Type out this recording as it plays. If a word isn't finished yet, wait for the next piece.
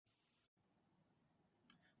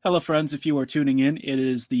Hello, friends. If you are tuning in, it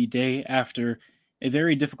is the day after a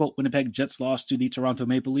very difficult Winnipeg Jets loss to the Toronto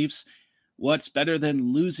Maple Leafs. What's better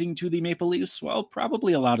than losing to the Maple Leafs? Well,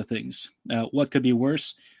 probably a lot of things. What could be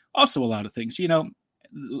worse? Also, a lot of things.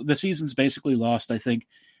 The season's basically lost, I think.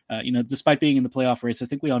 Despite being in the playoff race, I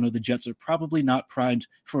think we all know the Jets are probably not primed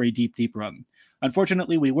for a deep, deep run.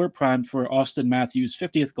 Unfortunately, we were primed for Auston Matthews'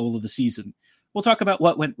 50th goal of the season. We'll talk about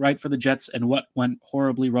what went right for the Jets and what went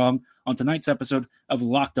horribly wrong on tonight's episode of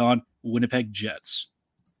Locked On Winnipeg Jets.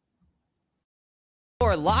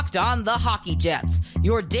 You're Locked On the Hockey Jets,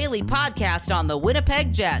 your daily podcast on the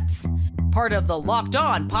Winnipeg Jets. Part of the Locked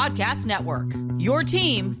On Podcast Network, your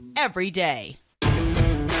team every day.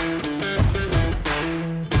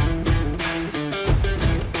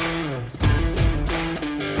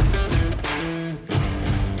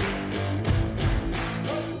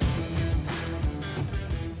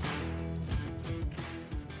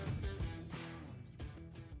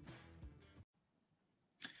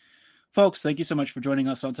 Folks, thank you so much for joining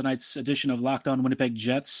us on tonight's edition of Locked On Winnipeg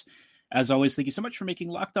Jets. As always, thank you so much for making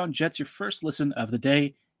Locked On Jets your first listen of the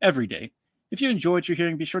day, every day. If you enjoy what you're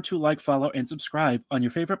hearing, be sure to like, follow, and subscribe on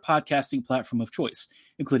your favorite podcasting platform of choice,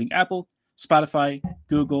 including Apple, Spotify,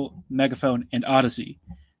 Google, Megaphone, and Odyssey.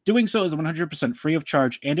 Doing so is 100% free of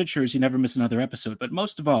charge and ensures you never miss another episode. But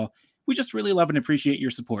most of all, we just really love and appreciate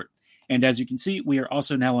your support. And as you can see, we are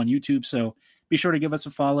also now on YouTube, so be sure to give us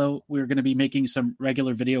a follow. We're going to be making some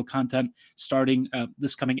regular video content starting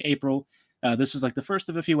this coming April. This is like the first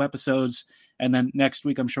of a few episodes, and then next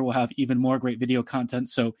week I'm sure we'll have even more great video content,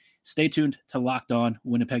 so stay tuned to Locked On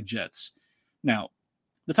Winnipeg Jets. Now,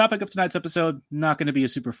 the topic of tonight's episode, not going to be a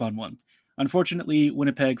super fun one. Unfortunately,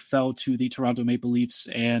 Winnipeg fell to the Toronto Maple Leafs,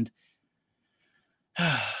 and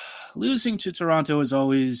losing to Toronto is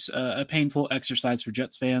always a painful exercise for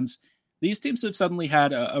Jets fans. These teams have suddenly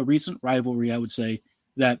had a recent rivalry, I would say,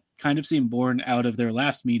 that kind of seemed born out of their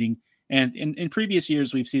last meeting. And in previous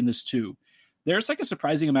years, we've seen this too. There's like a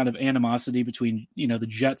surprising amount of animosity between, the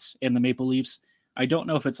Jets and the Maple Leafs. I don't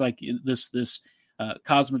know if it's like this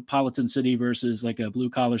cosmopolitan city versus like a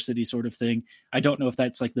blue collar city sort of thing. I don't know if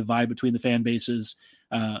that's like the vibe between the fan bases.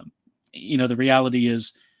 The reality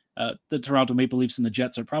is the Toronto Maple Leafs and the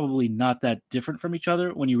Jets are probably not that different from each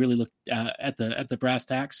other when you really look at the brass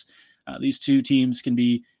tacks. These two teams can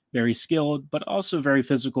be very skilled, but also very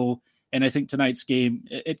physical. And I think tonight's game,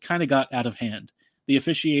 it kind of got out of hand. The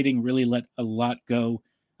officiating really let a lot go.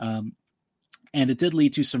 And it did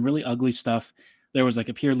lead to some really ugly stuff. There was like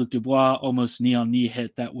a Pierre-Luc Dubois almost knee-on-knee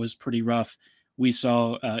hit that was pretty rough. We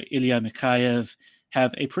saw Ilya Mikheyev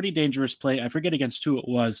have a pretty dangerous play. I forget against who it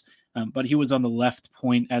was, but he was on the left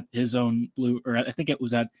point at his own blue, or I think it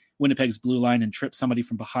was at Winnipeg's blue line and tripped somebody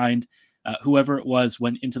from behind. Whoever it was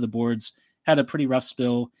went into the boards, had a pretty rough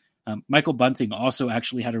spill. Michael Bunting also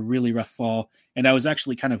actually had a really rough fall, and I was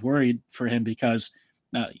actually kind of worried for him because,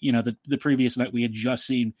 the previous night we had just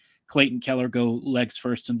seen Clayton Keller go legs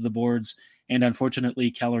first into the boards, and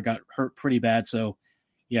unfortunately Keller got hurt pretty bad. So,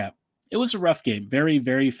 yeah, it was a rough game. Very,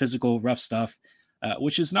 very physical, rough stuff,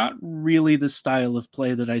 which is not really the style of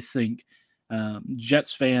play that I think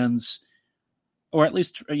Jets fans, or at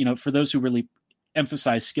least, for those who really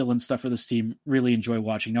emphasize skill and stuff for this team, really enjoy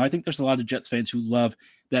watching. Now, I think there's a lot of Jets fans who love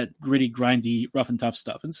that gritty, grindy, rough and tough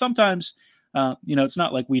stuff. And sometimes, it's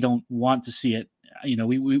not like we don't want to see it.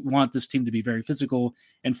 We want this team to be very physical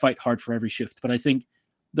and fight hard for every shift. But I think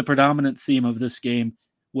the predominant theme of this game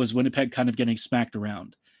was Winnipeg kind of getting smacked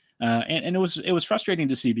around. And it was frustrating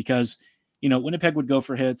to see because, Winnipeg would go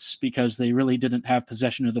for hits because they really didn't have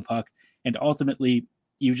possession of the puck. And ultimately,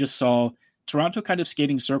 you just saw Toronto kind of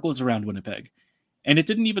skating circles around Winnipeg. And it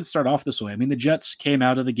didn't even start off this way. I mean, the Jets came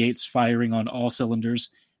out of the gates firing on all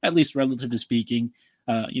cylinders, at least relatively speaking.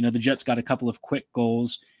 The Jets got a couple of quick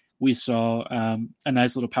goals. We saw a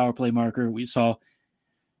nice little power play marker. We saw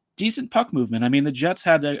decent puck movement. I mean, the Jets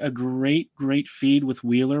had a great, great feed with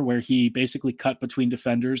Wheeler where he basically cut between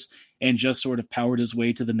defenders and just sort of powered his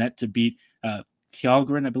way to the net to beat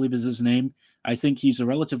Kjellgren, I believe is his name. I think he's a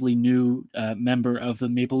relatively new member of the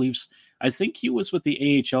Maple Leafs. I think he was with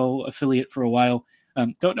the AHL affiliate for a while.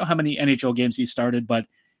 Don't know how many NHL games he started, but,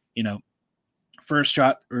 first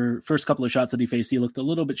couple of shots that he faced, he looked a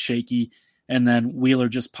little bit shaky. And then Wheeler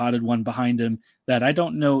just potted one behind him that I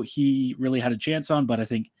don't know he really had a chance on, but I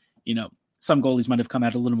think, some goalies might have come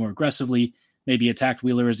out a little more aggressively, maybe attacked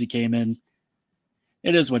Wheeler as he came in.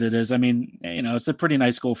 It is what it is. I mean, it's a pretty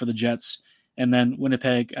nice goal for the Jets. And then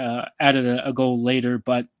Winnipeg added a goal later,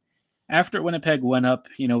 but after Winnipeg went up,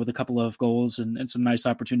 with a couple of goals and some nice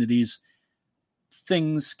opportunities,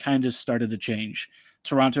 things kind of started to change.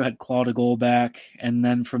 Toronto had clawed a goal back, and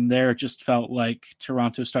then from there, it just felt like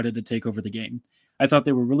Toronto started to take over the game. I thought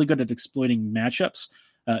they were really good at exploiting matchups.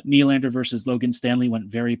 Nylander versus Logan Stanley went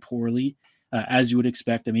very poorly, as you would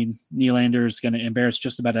expect. I mean, Nylander is going to embarrass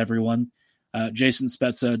just about everyone. Jason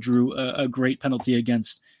Spezza drew a great penalty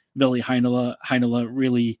against Ville Heinola. Heinola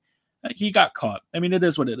really, he got caught. I mean, it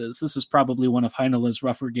is what it is. This is probably one of Heinola's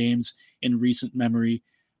rougher games in recent memory,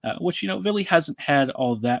 which, Ville hasn't had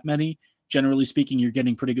all that many. Generally speaking, you're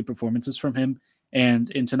getting pretty good performances from him. And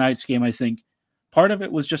in tonight's game, I think part of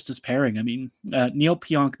it was just his pairing. I mean, Neil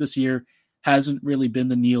Pionk this year hasn't really been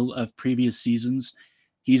the Neil of previous seasons.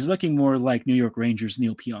 He's looking more like New York Rangers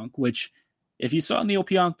Neil Pionk, which if you saw Neil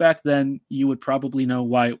Pionk back then, you would probably know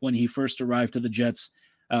why when he first arrived to the Jets,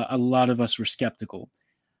 a lot of us were skeptical.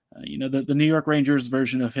 The New York Rangers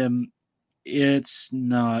version of him, it's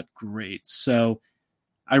not great. So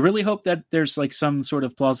I really hope that there's like some sort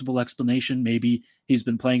of plausible explanation. Maybe he's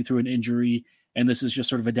been playing through an injury and this is just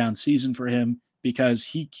sort of a down season for him, because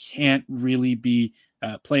he can't really be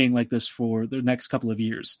playing like this for the next couple of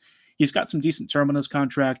years. He's got some decent term on his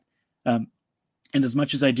contract. And as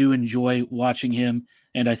much as I do enjoy watching him,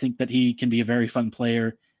 and I think that he can be a very fun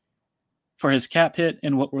player, for his cap hit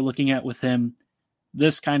and what we're looking at with him,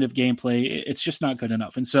 this kind of gameplay, it's just not good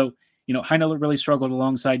enough. And so, Heinola really struggled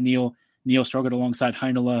alongside Neil. Neil struggled alongside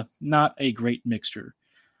Heinola. Not a great mixture.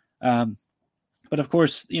 But of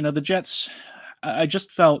course, the Jets, I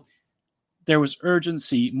just felt there was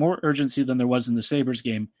more urgency than there was in the Sabres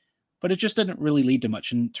game, but it just didn't really lead to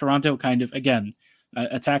much. And Toronto kind of, again,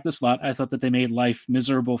 attacked the slot. I thought that they made life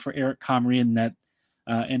miserable for Eric Comrie in net,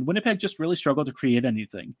 and Winnipeg just really struggled to create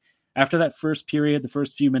anything. After that first period, the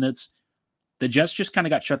first few minutes, the Jets just kind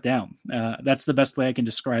of got shut down. That's the best way I can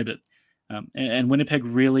describe it. And Winnipeg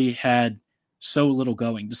really had so little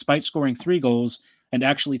going. Despite scoring 3 goals and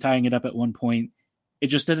actually tying it up at one point, it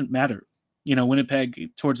just didn't matter.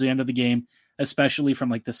 Winnipeg, towards the end of the game, especially from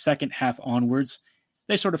like the second half onwards,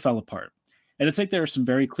 they sort of fell apart. And I think there are some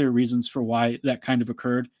very clear reasons for why that kind of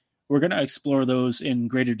occurred. We're going to explore those in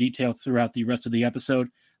greater detail throughout the rest of the episode.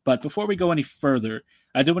 But before we go any further,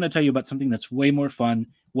 I do want to tell you about something that's way more fun,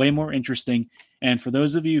 way more interesting. And for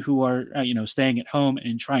those of you who are, staying at home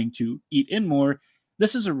and trying to eat in more,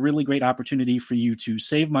 this is a really great opportunity for you to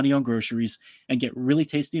save money on groceries and get really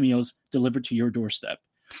tasty meals delivered to your doorstep.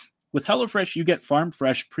 With HelloFresh, you get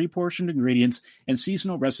farm-fresh, pre-portioned ingredients and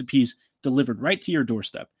seasonal recipes delivered right to your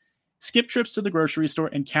doorstep. Skip trips to the grocery store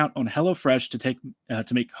and count on HelloFresh to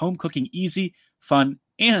make home cooking easy, fun,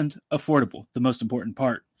 and affordable, the most important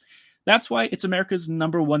part. That's why it's America's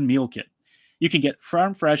 #1 meal kit. You can get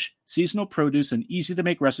farm-fresh, seasonal produce and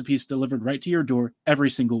easy-to-make recipes delivered right to your door every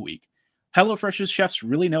single week. HelloFresh's chefs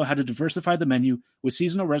really know how to diversify the menu with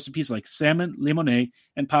seasonal recipes like salmon, limone,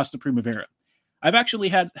 and pasta primavera. I've actually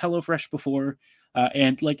had HelloFresh before,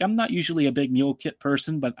 and I'm not usually a big meal kit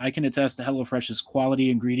person, but I can attest to HelloFresh's quality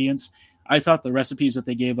ingredients. I thought the recipes that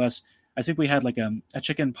they gave us, I think we had a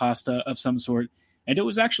chicken pasta of some sort, and it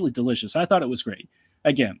was actually delicious. I thought it was great.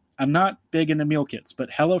 Again, I'm not big into meal kits, but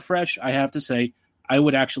HelloFresh, I have to say, I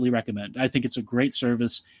would actually recommend. I think it's a great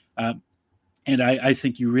service, and I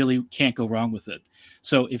think you really can't go wrong with it.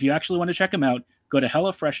 So if you actually want to check them out, go to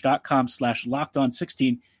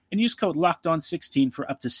HelloFresh.com/LockedOn16 and use code LockedOn16 for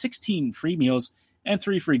up to 16 free meals and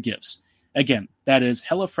 3 free gifts. Again, that is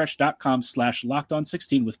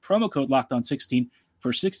HelloFresh.com/LockedOn16 with promo code LockedOn16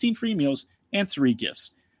 for 16 free meals and 3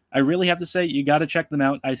 gifts. I really have to say, you got to check them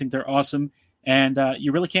out. I think they're awesome, and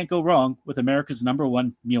you really can't go wrong with America's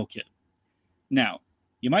 #1 meal kit. Now,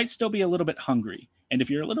 you might still be a little bit hungry, and if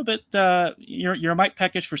you're a little bit, you're a mite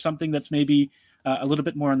peckish for something that's maybe a little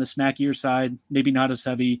bit more on the snackier side, maybe not as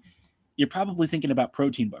heavy, you're probably thinking about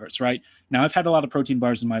protein bars, right? Now, I've had a lot of protein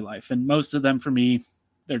bars in my life, and most of them, for me,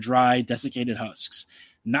 they're dry, desiccated husks.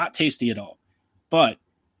 Not tasty at all. But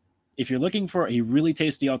if you're looking for a really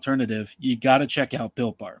tasty alternative, you got to check out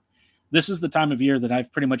Built Bar. This is the time of year that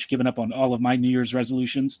I've pretty much given up on all of my New Year's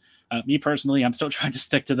resolutions. Me personally, I'm still trying to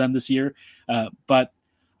stick to them this year. But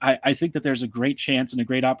I think that there's a great chance and a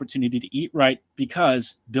great opportunity to eat right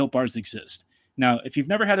because Built Bars exist. Now, if you've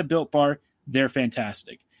never had a Built Bar, they're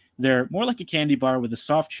fantastic. They're more like a candy bar with a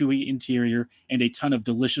soft, chewy interior and a ton of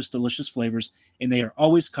delicious, delicious flavors, and they are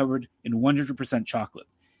always covered in 100% chocolate.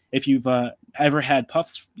 If you've ever had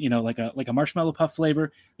puffs, like a marshmallow puff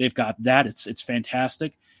flavor, they've got that. It's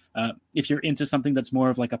fantastic. If you're into something that's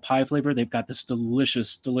more of like a pie flavor, they've got this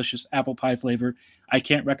delicious, delicious apple pie flavor. I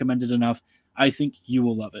can't recommend it enough. I think you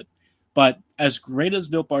will love it. But as great as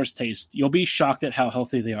Built Bars taste, you'll be shocked at how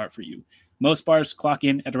healthy they are for you. Most bars clock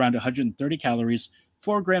in at around 130 calories,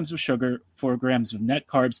 4 grams of sugar, 4 grams of net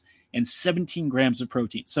carbs, and 17 grams of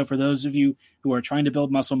protein. So for those of you who are trying to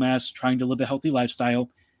build muscle mass, trying to live a healthy lifestyle,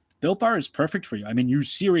 Built Bar is perfect for you. I mean, you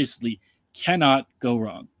seriously cannot go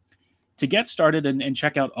wrong. To get started and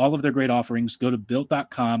check out all of their great offerings, go to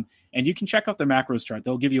Built.com, and you can check out their macros chart.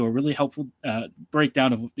 They'll give you a really helpful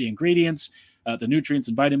breakdown of the ingredients, the nutrients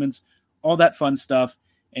and vitamins, all that fun stuff.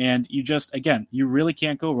 And you really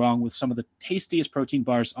can't go wrong with some of the tastiest protein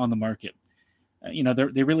bars on the market.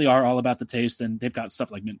 They really are all about the taste, and they've got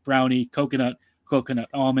stuff like mint brownie, coconut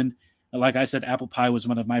almond. Like I said, apple pie was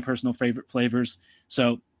one of my personal favorite flavors.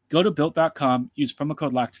 So go to Built.com, use promo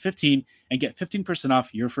code LOCKED15, and get 15%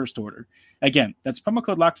 off your first order. Again, that's promo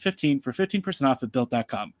code LOCKED15 for 15% off at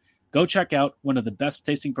Built.com. Go check out one of the best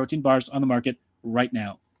tasting protein bars on the market right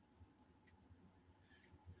now.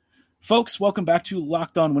 Folks, welcome back to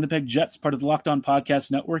Locked On Winnipeg Jets, part of the Locked On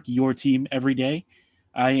Podcast Network, your team every day.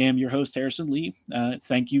 I am your host, Harrison Lee.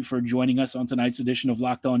 Thank you for joining us on tonight's edition of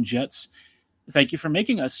Locked On Jets. Thank you for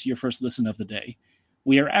making us your first listen of the day.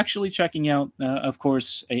 We are actually checking out, of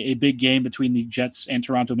course, a big game between the Jets and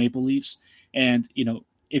Toronto Maple Leafs. And,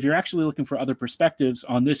 if you're actually looking for other perspectives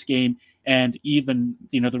on this game and even,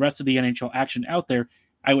 the rest of the NHL action out there,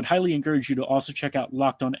 I would highly encourage you to also check out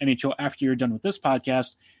Locked On NHL after you're done with this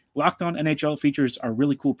podcast. Locked On NHL features our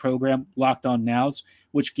really cool program, Locked On Nows,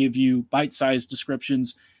 which give you bite-sized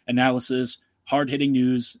descriptions, analysis, hard-hitting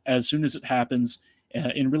news as soon as it happens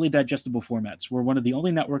in really digestible formats. We're one of the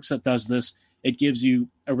only networks that does this. It gives you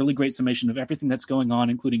a really great summation of everything that's going on,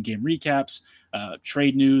 including game recaps,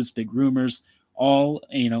 trade news, big rumors, all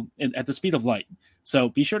at the speed of light. So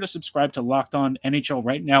be sure to subscribe to Locked On NHL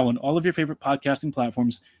right now on all of your favorite podcasting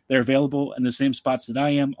platforms. They're available in the same spots that I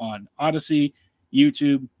am on Odyssey,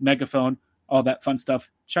 YouTube, Megaphone, all that fun stuff.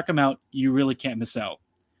 Check them out. You really can't miss out.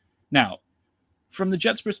 Now, from the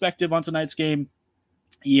Jets' perspective on tonight's game,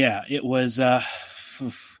 it was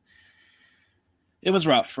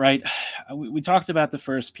rough, right? We talked about the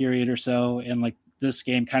first period or so, and like this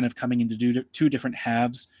game kind of coming into two different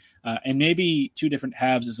halves. And maybe two different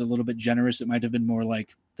halves is a little bit generous. It might have been more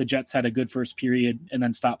like the Jets had a good first period and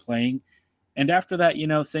then stopped playing. And after that,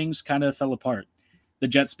 things kind of fell apart. The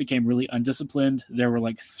Jets became really undisciplined. There were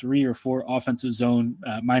like 3 or 4 offensive zone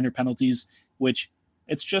minor penalties, which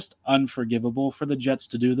it's just unforgivable for the Jets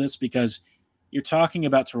to do this because you're talking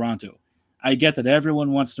about Toronto. I get that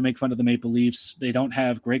everyone wants to make fun of the Maple Leafs. They don't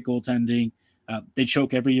have great goaltending. They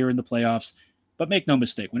choke every year in the playoffs. But make no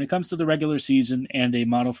mistake, when it comes to the regular season and a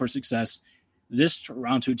model for success, this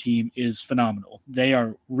Toronto team is phenomenal. They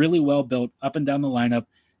are really well built up and down the lineup.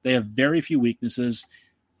 They have very few weaknesses.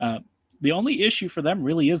 The only issue for them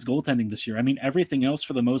really is goaltending this year. I mean, everything else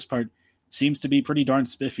for the most part seems to be pretty darn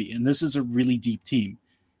spiffy, and this is a really deep team.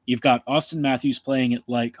 You've got Austin Matthews playing at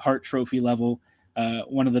like Hart Trophy level,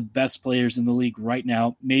 one of the best players in the league right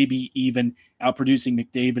now, maybe even outproducing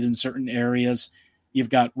McDavid in certain areas. You've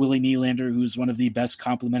got Willie Nylander, who's one of the best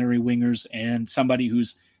complementary wingers and somebody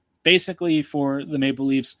who's basically for the Maple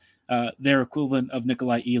Leafs, their equivalent of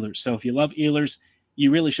Nikolai Ehlers. So if you love Ehlers, you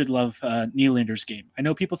really should love Nylander's game. I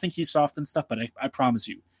know people think he's soft and stuff, but I promise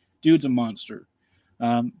you, dude's a monster.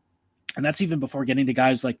 And that's even before getting to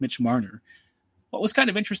guys like Mitch Marner. What was kind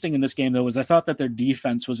of interesting in this game, though, was I thought that their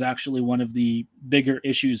defense was actually one of the bigger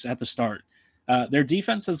issues at the start. Their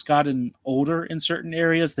defense has gotten older in certain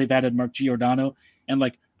areas. They've added Mark Giordano, and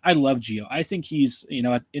I love Gio. I think he's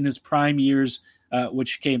in his prime years,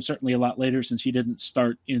 which came certainly a lot later since he didn't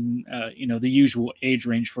start in the usual age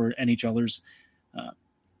range for NHLers.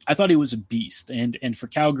 I thought he was a beast, and for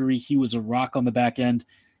Calgary, he was a rock on the back end.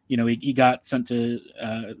 He got sent to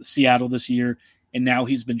Seattle this year, and now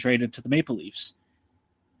he's been traded to the Maple Leafs.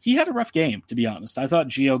 He had a rough game, to be honest. I thought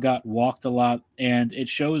Gio got walked a lot, and it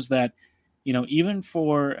shows that, even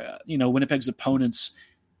for, Winnipeg's opponents,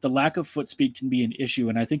 the lack of foot speed can be an issue,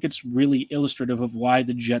 and I think it's really illustrative of why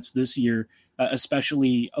the Jets this year,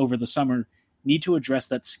 especially over the summer, need to address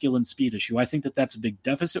that skill and speed issue. I think that that's a big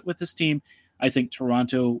deficit with this team. I think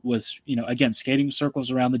Toronto was, again, skating circles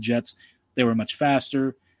around the Jets. They were much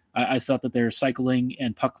faster. I thought that their cycling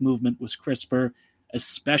and puck movement was crisper,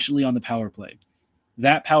 especially on the power play.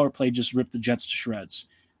 That power play just ripped the Jets to shreds.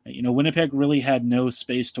 Winnipeg really had no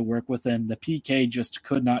space to work with, and the PK just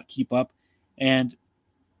could not keep up. And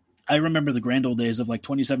I remember the grand old days of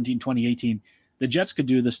 2017, 2018. The Jets could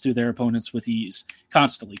do this to their opponents with ease,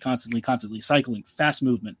 constantly, cycling, fast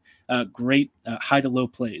movement, great high to low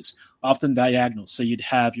plays, often diagonals. So you'd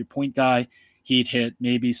have your point guy, he'd hit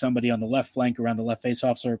maybe somebody on the left flank around the left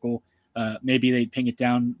faceoff circle. Maybe they'd ping it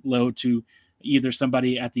down low to either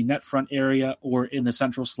somebody at the net front area or in the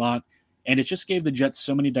central slot. And it just gave the Jets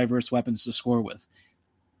so many diverse weapons to score with.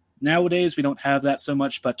 Nowadays, we don't have that so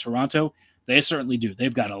much, but Toronto, they certainly do.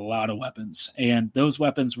 They've got a lot of weapons, and those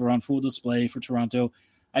weapons were on full display for Toronto.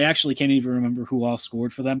 I actually can't even remember who all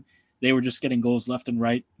scored for them. They were just getting goals left and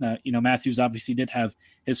right. Matthews obviously did have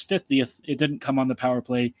his 50th. It didn't come on the power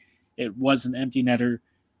play. It was an empty netter,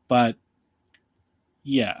 but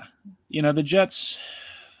yeah, the Jets,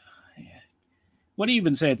 what do you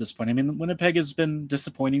even say at this point? I mean, Winnipeg has been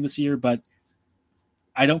disappointing this year, but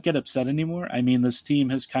I don't get upset anymore. I mean, this team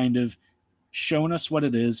has kind of shown us what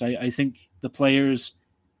it is. I think the players,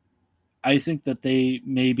 I think that they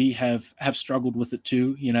maybe have struggled with it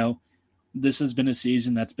too. This has been a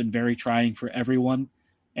season that's been very trying for everyone,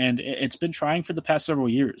 and it's been trying for the past several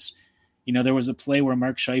years. There was a play where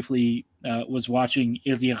Mark Scheifele was watching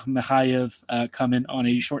Ilya Mikheyev come in on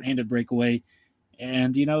a shorthanded breakaway,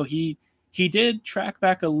 and he did track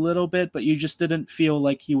back a little bit, but you just didn't feel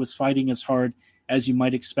like he was fighting as hard as you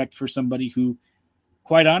might expect for somebody who,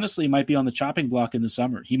 quite honestly, might be on the chopping block in the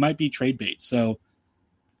summer. He might be trade bait. So,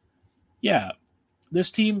 yeah,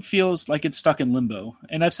 this team feels like it's stuck in limbo.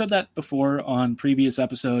 And I've said that before on previous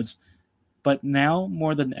episodes, but now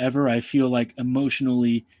more than ever, I feel like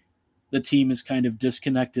emotionally the team is kind of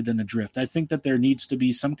disconnected and adrift. I think that there needs to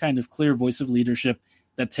be some kind of clear voice of leadership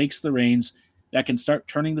that takes the reins, that can start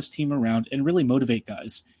turning this team around and really motivate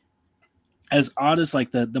guys. As odd as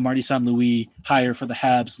like the Marty St. Louis hire for the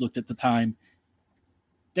Habs looked at the time,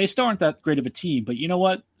 they still aren't that great of a team. But you know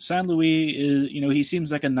what? St. Louis is, he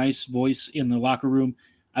seems like a nice voice in the locker room.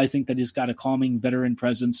 I think that he's got a calming veteran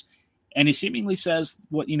presence, and he seemingly says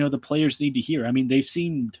what, the players need to hear. I mean, they've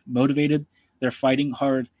seemed motivated. They're fighting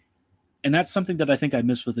hard. And that's something that I think I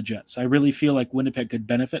miss with the Jets. I really feel like Winnipeg could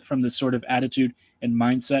benefit from this sort of attitude and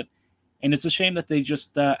mindset. And it's a shame that they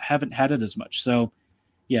just haven't had it as much. So,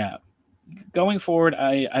 yeah, going forward,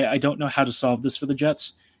 I don't know how to solve this for the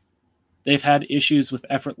Jets. They've had issues with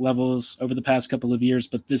effort levels over the past couple of years,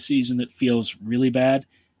 but this season it feels really bad.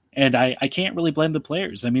 And I can't really blame the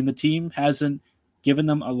players. I mean, the team hasn't given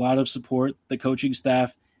them a lot of support. The coaching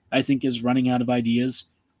staff, I think, is running out of ideas.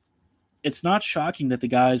 It's not shocking that the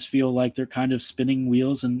guys feel like they're kind of spinning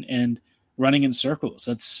wheels and running in circles.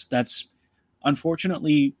 That's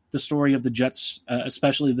unfortunately the story of the Jets,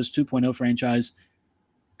 especially this 2.0 franchise,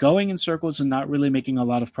 going in circles and not really making a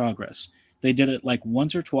lot of progress. They did it like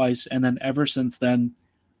once or twice, and then ever since then,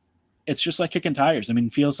 it's just like kicking tires. I mean,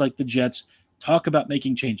 it feels like the Jets talk about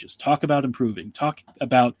making changes, talk about improving, talk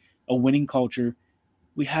about a winning culture.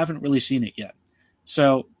 We haven't really seen it yet.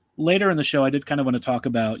 So later in the show, I did kind of want to talk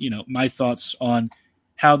about, my thoughts on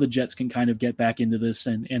how the Jets can kind of get back into this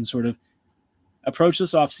and sort of approach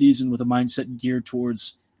this offseason with a mindset geared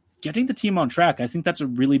towards getting the team on track. I think that's a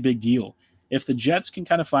really big deal. If the Jets can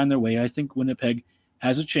kind of find their way, I think Winnipeg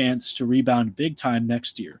has a chance to rebound big time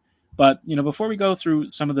next year. But, before we go through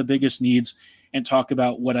some of the biggest needs and talk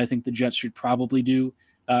about what I think the Jets should probably do,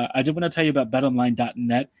 I did want to tell you about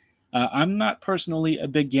betonline.net. I'm not personally a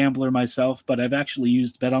big gambler myself, but I've actually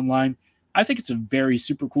used BetOnline. I think it's a very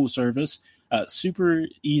super cool service, super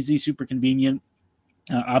easy, super convenient.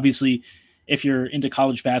 Obviously, if you're into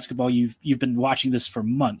college basketball, you've been watching this for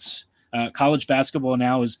months. College basketball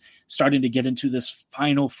now is starting to get into this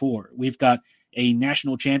Final Four. We've got a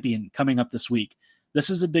national champion coming up this week. This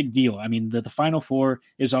is a big deal. I mean, the Final Four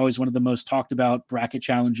is always one of the most talked about bracket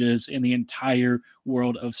challenges in the entire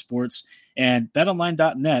world of sports. And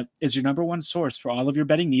betonline.net is your number one source for all of your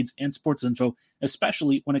betting needs and sports info,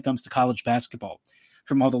 especially when it comes to college basketball.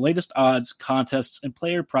 From all the latest odds, contests, and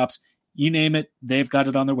player props, you name it, they've got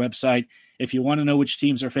it on their website. If you want to know which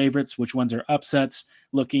teams are favorites, which ones are upsets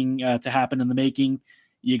looking to happen in the making,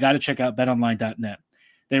 you got to check out betonline.net.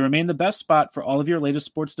 They remain the best spot for all of your latest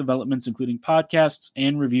sports developments, including podcasts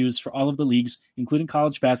and reviews for all of the leagues, including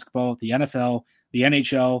college basketball, the NFL, the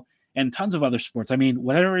NHL, and tons of other sports. I mean,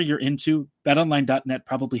 whatever you're into, betonline.net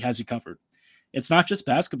probably has you covered. It's not just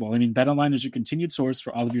basketball. I mean, BetOnline is your continued source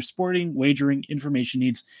for all of your sporting, wagering, information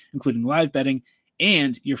needs, including live betting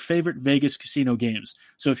and your favorite Vegas casino games.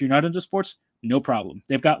 So if you're not into sports, no problem.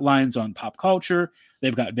 They've got lines on pop culture.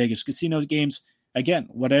 They've got Vegas casino games. Again,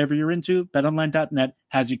 whatever you're into, betonline.net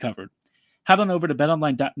has you covered. Head on over to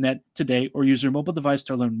betonline.net today or use your mobile device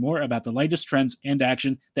to learn more about the latest trends and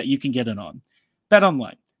action that you can get in on.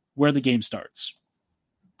 BetOnline, where the game starts.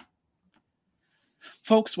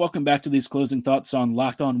 Folks, welcome back to these closing thoughts on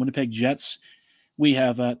Locked On Winnipeg Jets. We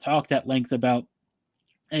have talked at length about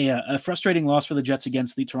a frustrating loss for the Jets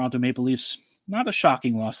against the Toronto Maple Leafs. Not a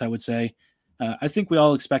shocking loss, I would say. I think we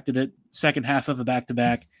all expected it. Second half of a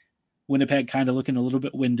back-to-back. Winnipeg kind of looking a little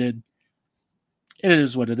bit winded. It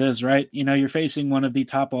is what it is, right? You're facing one of the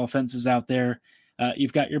top offenses out there.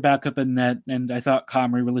 You've got your backup in net, and I thought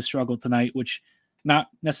Comrie really struggled tonight, which not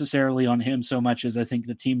necessarily on him so much as I think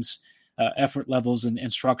the team's effort levels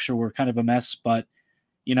and structure were kind of a mess. But,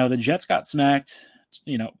 the Jets got smacked.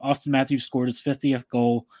 Auston Matthews scored his 50th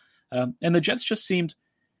goal, and the Jets just seemed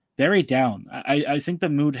very down. I think the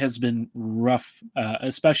mood has been rough,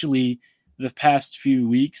 especially the past few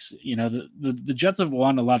weeks. The Jets have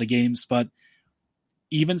won a lot of games, but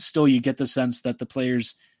even still, you get the sense that the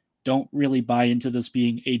players don't really buy into this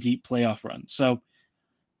being a deep playoff run. So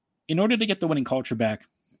in order to get the winning culture back,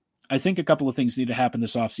 I think a couple of things need to happen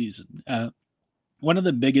this offseason. One of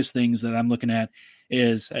the biggest things that I'm looking at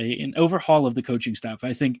is an overhaul of the coaching staff.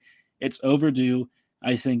 I think it's overdue.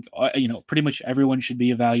 I think, pretty much everyone should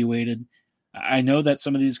be evaluated. I know that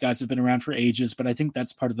some of these guys have been around for ages, but I think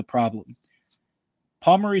that's part of the problem.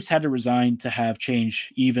 Paul Maurice had to resign to have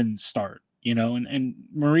change even start, and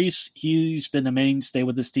Maurice, he's been a mainstay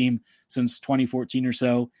with this team since 2014 or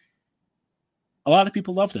so. A lot of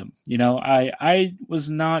people loved him. I was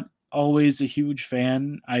not always a huge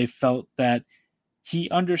fan. I felt that he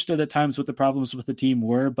understood at times what the problems with the team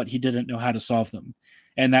were, but he didn't know how to solve them.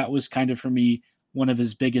 And that was kind of, for me, one of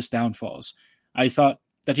his biggest downfalls. I thought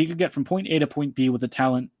that he could get from point A to point B with a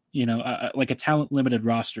talent, like a talent limited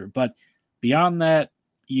roster. But beyond that,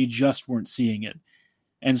 you just weren't seeing it.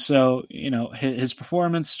 And so, his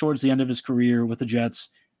performance towards the end of his career with the Jets,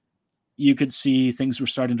 you could see things were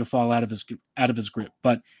starting to fall out of his grip.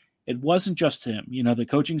 But it wasn't just him. The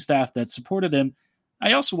coaching staff that supported him,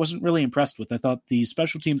 I also wasn't really impressed with. I thought the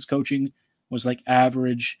special teams coaching was like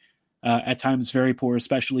average, at times very poor,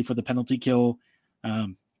 especially for the penalty kill.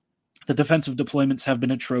 The defensive deployments have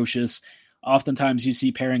been atrocious. Oftentimes you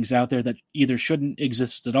see pairings out there that either shouldn't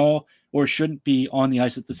exist at all or shouldn't be on the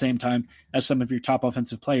ice at the same time as some of your top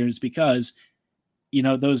offensive players because,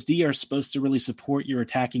 those D are supposed to really support your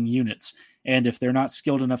attacking units. And if they're not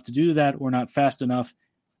skilled enough to do that or not fast enough,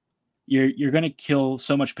 you're going to kill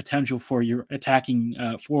so much potential for your attacking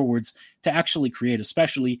forwards to actually create,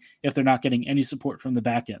 especially if they're not getting any support from the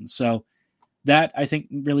back end. So that, I think,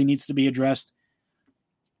 really needs to be addressed.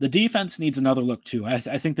 The defense needs another look, too. I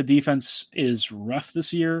think the defense is rough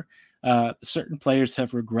this year. Certain players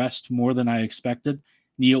have regressed more than I expected.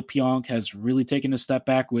 Neil Pionk has really taken a step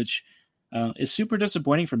back, which is super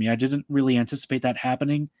disappointing for me. I didn't really anticipate that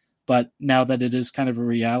happening, but now that it is kind of a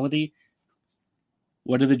reality,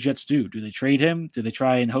 what do the Jets do? Do they trade him? Do they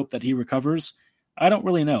try and hope that he recovers? I don't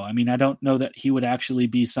really know. I mean, I don't know that he would actually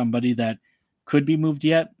be somebody that could be moved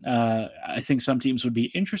yet. I think some teams would be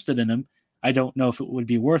interested in him. I don't know if it would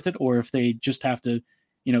be worth it or if they just have to,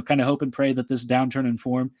 kind of hope and pray that this downturn in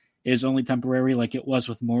form is only temporary like it was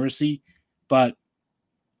with Morrissey. But,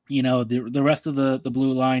 the rest of the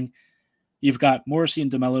blue line, you've got Morrissey and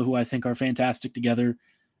DeMello, who I think are fantastic together.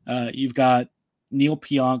 You've got Neil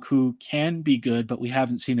Pionk, who can be good, but we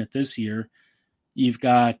haven't seen it this year. You've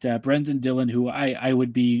got Brendan Dillon, who I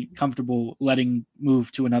would be comfortable letting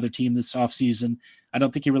move to another team this offseason. I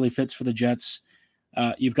don't think he really fits for the Jets.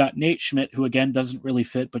 You've got Nate Schmidt, who again doesn't really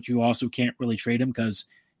fit, but you also can't really trade him because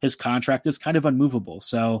his contract is kind of unmovable.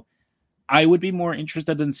 So I would be more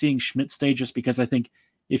interested in seeing Schmidt stay just because I think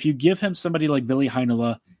if you give him somebody like Ville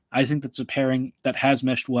Heinola, I think that's a pairing that has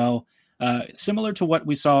meshed well. Similar to what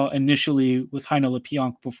we saw initially with Heinola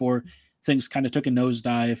Pionk before things kind of took a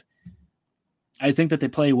nosedive. I think that they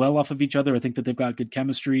play well off of each other. I think that they've got good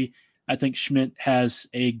chemistry. I think Schmidt has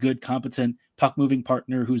a good, competent puck-moving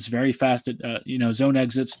partner who's very fast at zone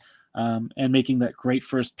exits and making that great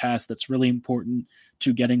first pass that's really important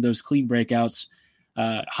to getting those clean breakouts.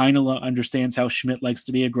 Heinola understands how Schmidt likes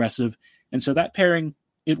to be aggressive. And so that pairing,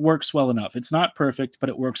 it works well enough. It's not perfect, but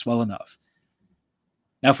it works well enough.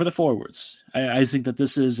 Now for the forwards, I think that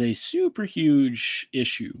this is a super huge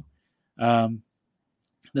issue.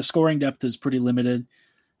 The scoring depth is pretty limited,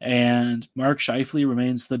 and Mark Scheifele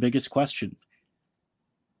remains the biggest question.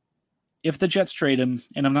 If the Jets trade him,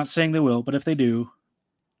 and I'm not saying they will, but if they do,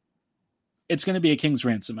 it's going to be a king's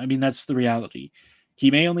ransom. I mean, that's the reality. He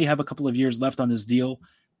may only have a couple of years left on his deal,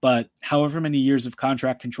 but however many years of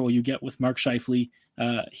contract control you get with Mark Scheifele,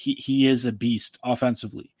 he is a beast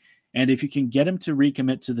offensively. And if you can get him to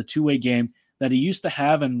recommit to the two-way game that he used to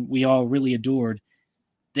have and we all really adored,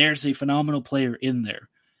 there's a phenomenal player in there.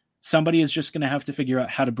 Somebody is just going to have to figure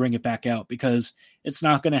out how to bring it back out because it's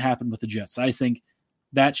not going to happen with the Jets. I think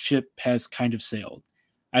that ship has kind of sailed.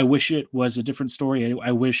 I wish it was a different story.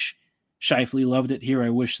 I wish Scheifele loved it here. I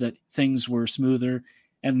wish that things were smoother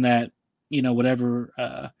and that,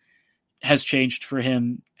 whatever has changed for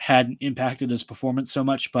him hadn't impacted his performance so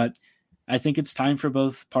much. But I think it's time for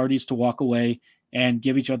both parties to walk away and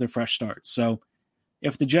give each other fresh starts. So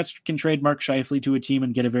if the Jets can trade Mark Scheifele to a team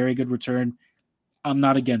and get a very good return, I'm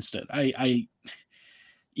not against it. I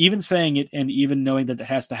even saying it and even knowing that it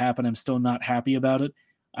has to happen, I'm still not happy about it.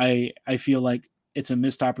 I feel like it's a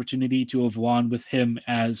missed opportunity to have won with him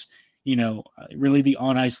as, really the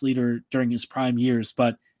on-ice leader during his prime years.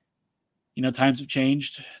 But, times have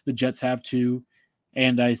changed. The Jets have too.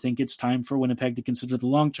 And I think it's time for Winnipeg to consider the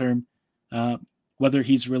long term, whether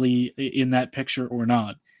he's really in that picture or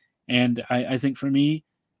not. And I think for me,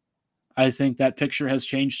 I think that picture has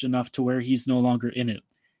changed enough to where he's no longer in it.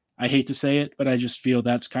 I hate to say it, but I just feel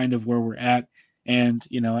that's kind of where we're at. And,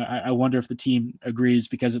 I wonder if the team agrees,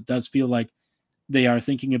 because it does feel like they are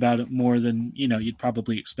thinking about it more than, you'd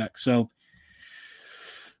probably expect. So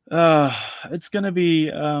it's going to be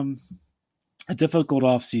a difficult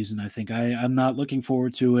offseason, I think. I'm not looking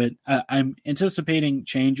forward to it. I'm anticipating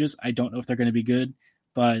changes. I don't know if they're going to be good,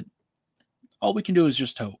 but all we can do is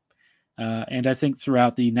just hope. And I think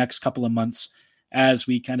throughout the next couple of months, as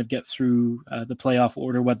we kind of get through the playoff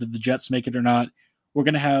order, whether the Jets make it or not, we're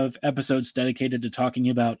going to have episodes dedicated to talking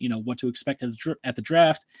about, what to expect at the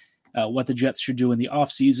draft, what the Jets should do in the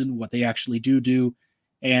offseason, what they actually do,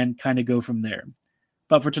 and kind of go from there.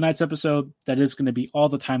 But for tonight's episode, that is going to be all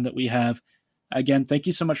the time that we have. Again, thank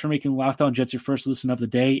you so much for making Locked On Jets your first listen of the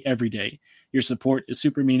day, every day. Your support is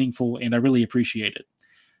super meaningful, and I really appreciate it.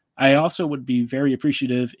 I also would be very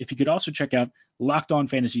appreciative if you could also check out Locked On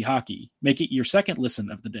Fantasy Hockey. Make it your second listen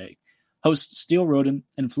of the day. Hosts Steele Roden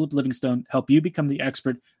and Flip Livingstone help you become the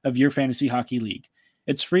expert of your fantasy hockey league.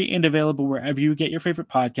 It's free and available wherever you get your favorite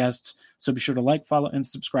podcasts, so be sure to like, follow, and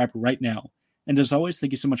subscribe right now. And as always,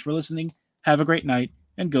 thank you so much for listening. Have a great night,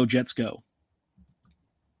 and go Jets go.